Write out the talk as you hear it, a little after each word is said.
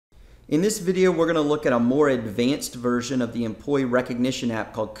In this video, we're going to look at a more advanced version of the employee recognition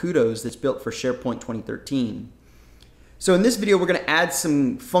app called Kudos that's built for SharePoint 2013. So in this video, we're going to add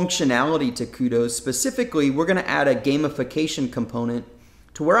some functionality to Kudos. Specifically, we're going to add a gamification component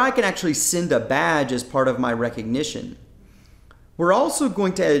to where I can actually send a badge as part of my recognition. We're also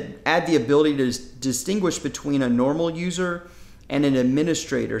going to add the ability to distinguish between a normal user and an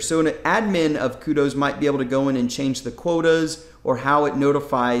administrator. So an admin of Kudos might be able to go in and change the quotas or how it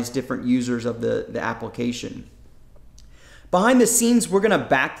notifies different users of the application. Behind the scenes, we're going to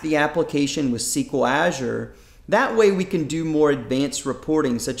back the application with SQL Azure. That way we can do more advanced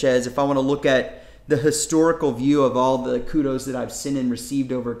reporting, such as if I want to look at the historical view of all the Kudos that I've sent and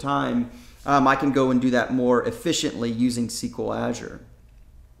received over time, I can go and do that more efficiently using SQL Azure.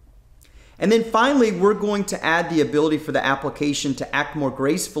 And then finally, we're going to add the ability for the application to act more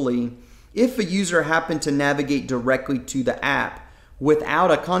gracefully if a user happened to navigate directly to the app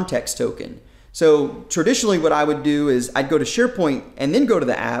without a context token. So traditionally what I would do is I'd go to SharePoint and then go to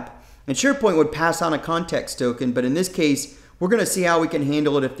the app, and SharePoint would pass on a context token, but in this case, we're going to see how we can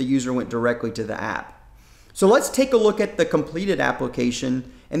handle it if the user went directly to the app. So let's take a look at the completed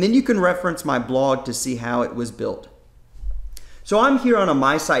application, and then you can reference my blog to see how it was built. So I'm here on a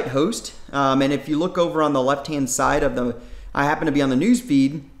My Site host, and if you look over on the left-hand side of I happen to be on the news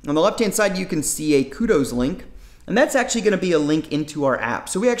feed. On the left-hand side, you can see a Kudos link, and that's actually going to be a link into our app.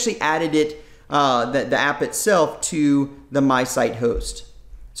 So we actually added it, the app itself, to the My Site host.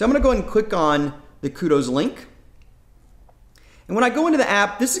 So I'm going to go ahead and click on the Kudos link. And when I go into the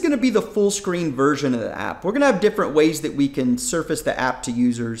app, this is going to be the full screen version of the app. We're going to have different ways that we can surface the app to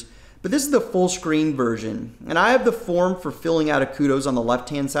users, but this is the full screen version. And I have the form for filling out a Kudos on the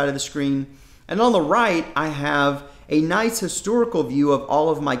left-hand side of the screen. And on the right, I have a nice historical view of all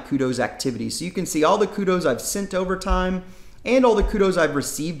of my Kudos activities. So you can see all the Kudos I've sent over time and all the Kudos I've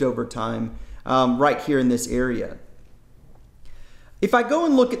received over time right here in this area. If I go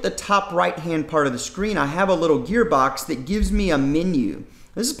and look at the top right-hand part of the screen, I have a little gearbox that gives me a menu.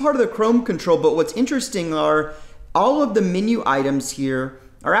 This is part of the Chrome control, but what's interesting are all of the menu items here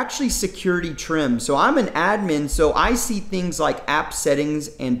are actually security trim. So I'm an admin, so I see things like app settings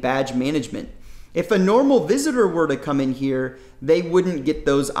and badge management. If a normal visitor were to come in here, they wouldn't get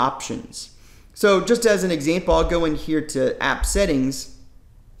those options. So just as an example, I'll go in here to app settings,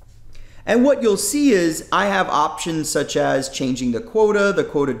 and what you'll see is I have options such as changing the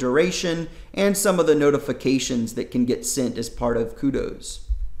quota duration, and some of the notifications that can get sent as part of Kudos.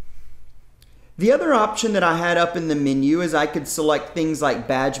 The other option that I had up in the menu is I could select things like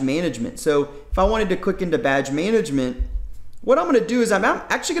badge management. So if I wanted to click into badge management, what I'm going to do is I'm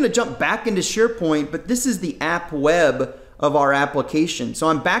actually going to jump back into SharePoint, but this is the app web of our application. So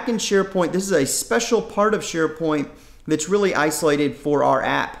I'm back in SharePoint. This is a special part of SharePoint that's really isolated for our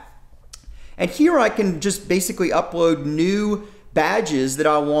app. And here I can just basically upload new badges that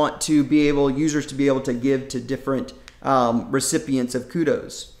I want to be users to be able to give to different recipients of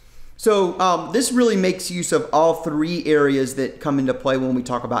Kudos. So this really makes use of all three areas that come into play when we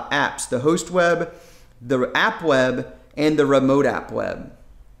talk about apps: the host web, the app web, and the remote app web.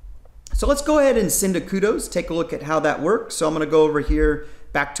 So let's go ahead and send a Kudos, take a look at how that works. So I'm going to go over here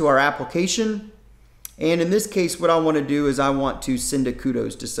back to our application. And in this case, what I want to do is I want to send a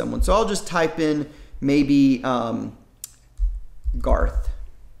Kudos to someone. So I'll just type in maybe Garth.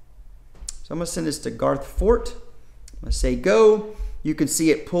 So I'm going to send this to Garth Fort. I'm going to say go. You can see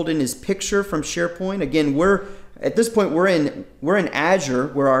it pulled in his picture from SharePoint. Again, at this point we're in Azure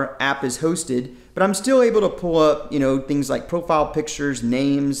where our app is hosted, but I'm still able to pull up things like profile pictures,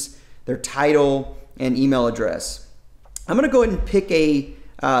 names, their title, and email address. I'm going to go ahead and pick a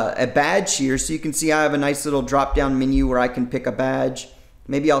badge here, so you can see I have a nice little drop-down menu where I can pick a badge.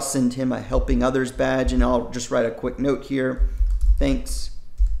 Maybe I'll send him a Helping Others badge, and I'll just write a quick note here. Thanks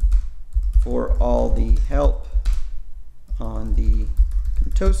for all the help on the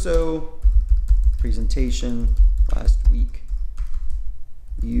Contoso presentation last week.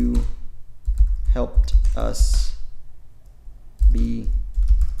 You helped us be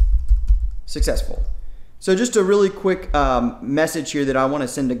successful. So just a really quick message here that I want to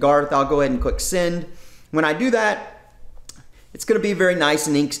send to Garth. I'll go ahead and click send. When I do that, it's going to be very nice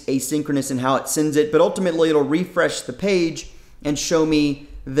and asynchronous in how it sends it, but ultimately it'll refresh the page and show me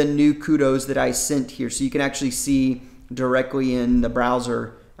the new Kudos that I sent here. So you can actually see directly in the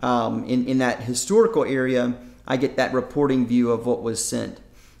browser, in that historical area, I get that reporting view of what was sent.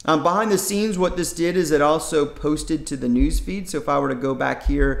 Behind the scenes, what this did is it also posted to the news feed. So if I were to go back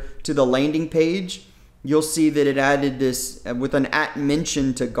here to the landing page, you'll see that it added this with an @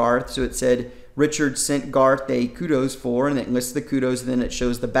 mention to Garth. So it said, Richard sent Garth a kudos for, and it lists the kudos, and then it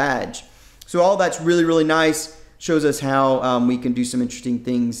shows the badge. So all that's really, really nice. Shows us how we can do some interesting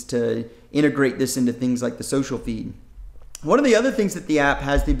things to integrate this into things like the social feed. One of the other things that the app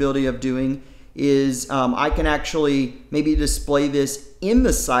has the ability of doing is I can actually maybe display this in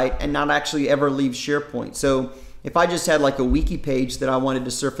the site and not actually ever leave SharePoint. So if I just had like a wiki page that I wanted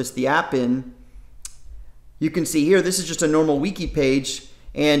to surface the app in, you can see here, this is just a normal wiki page,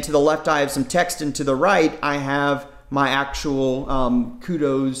 and to the left I have some text, and to the right I have my actual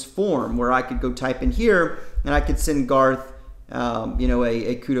kudos form where I could go type in here and I could send Garth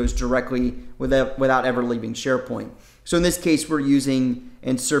a kudos directly without ever leaving SharePoint. So in this case, we're using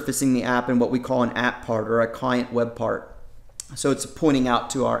and surfacing the app in what we call an app part, or a client web part. So it's pointing out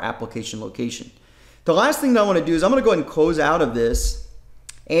to our application location. The last thing that I want to do is I'm going to go ahead and close out of this.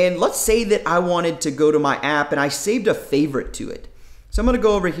 And let's say that I wanted to go to my app and I saved a favorite to it. So I'm going to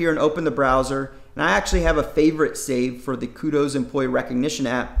go over here and open the browser, and I actually have a favorite saved for the Kudos Employee Recognition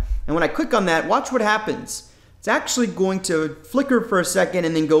app. And when I click on that, watch what happens. It's actually going to flicker for a second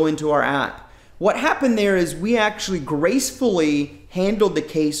and then go into our app. What happened there is we actually gracefully handled the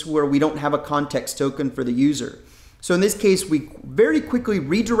case where we don't have a context token for the user. So in this case, we very quickly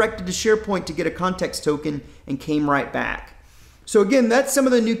redirected to SharePoint to get a context token and came right back. So again, that's some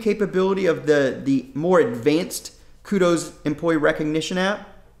of the new capability of the more advanced Kudos Employee Recognition app.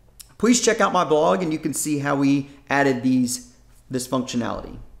 Please check out my blog and you can see how we added this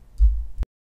functionality.